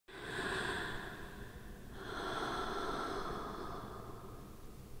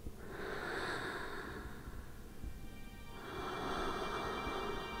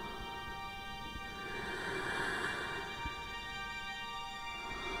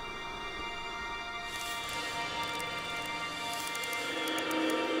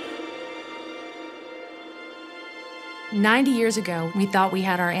90 years ago, we thought we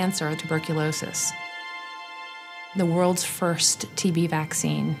had our answer, tuberculosis. The world's first TB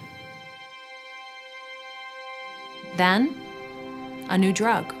vaccine. Then, a new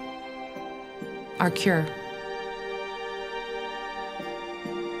drug, our cure.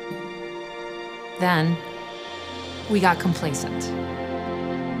 Then, we got complacent.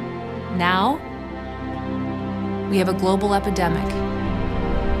 Now, we have a global epidemic.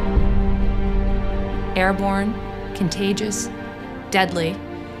 Airborne, contagious, deadly,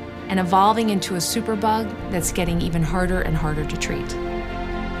 and evolving into a superbug that's getting even harder and harder to treat.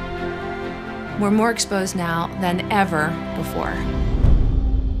 We're more exposed now than ever before.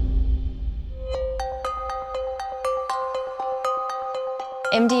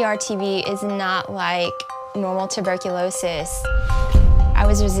 MDR-TB is not like normal tuberculosis. I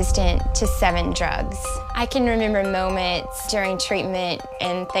was resistant to 7 drugs. I can remember moments during treatment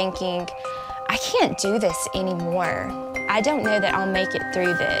and thinking, I can't do this anymore. I don't know that I'll make it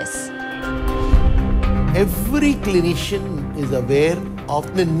through this. Every clinician is aware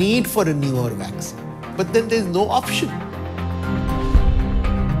of the need for a newer vaccine, but then there's no option.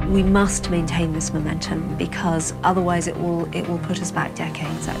 We must maintain this momentum because otherwise it will put us back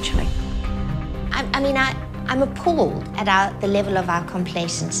decades, actually. I'm appalled at the level of our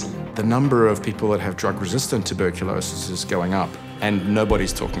complacency. The number of people that have drug-resistant tuberculosis is going up, and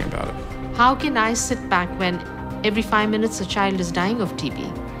nobody's talking about it. How can I sit back when every 5 minutes a child is dying of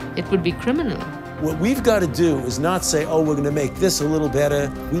TB? It would be criminal. What we've got to do is not say, oh, we're going to make this a little better.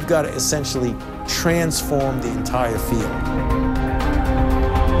 We've got to essentially transform the entire field.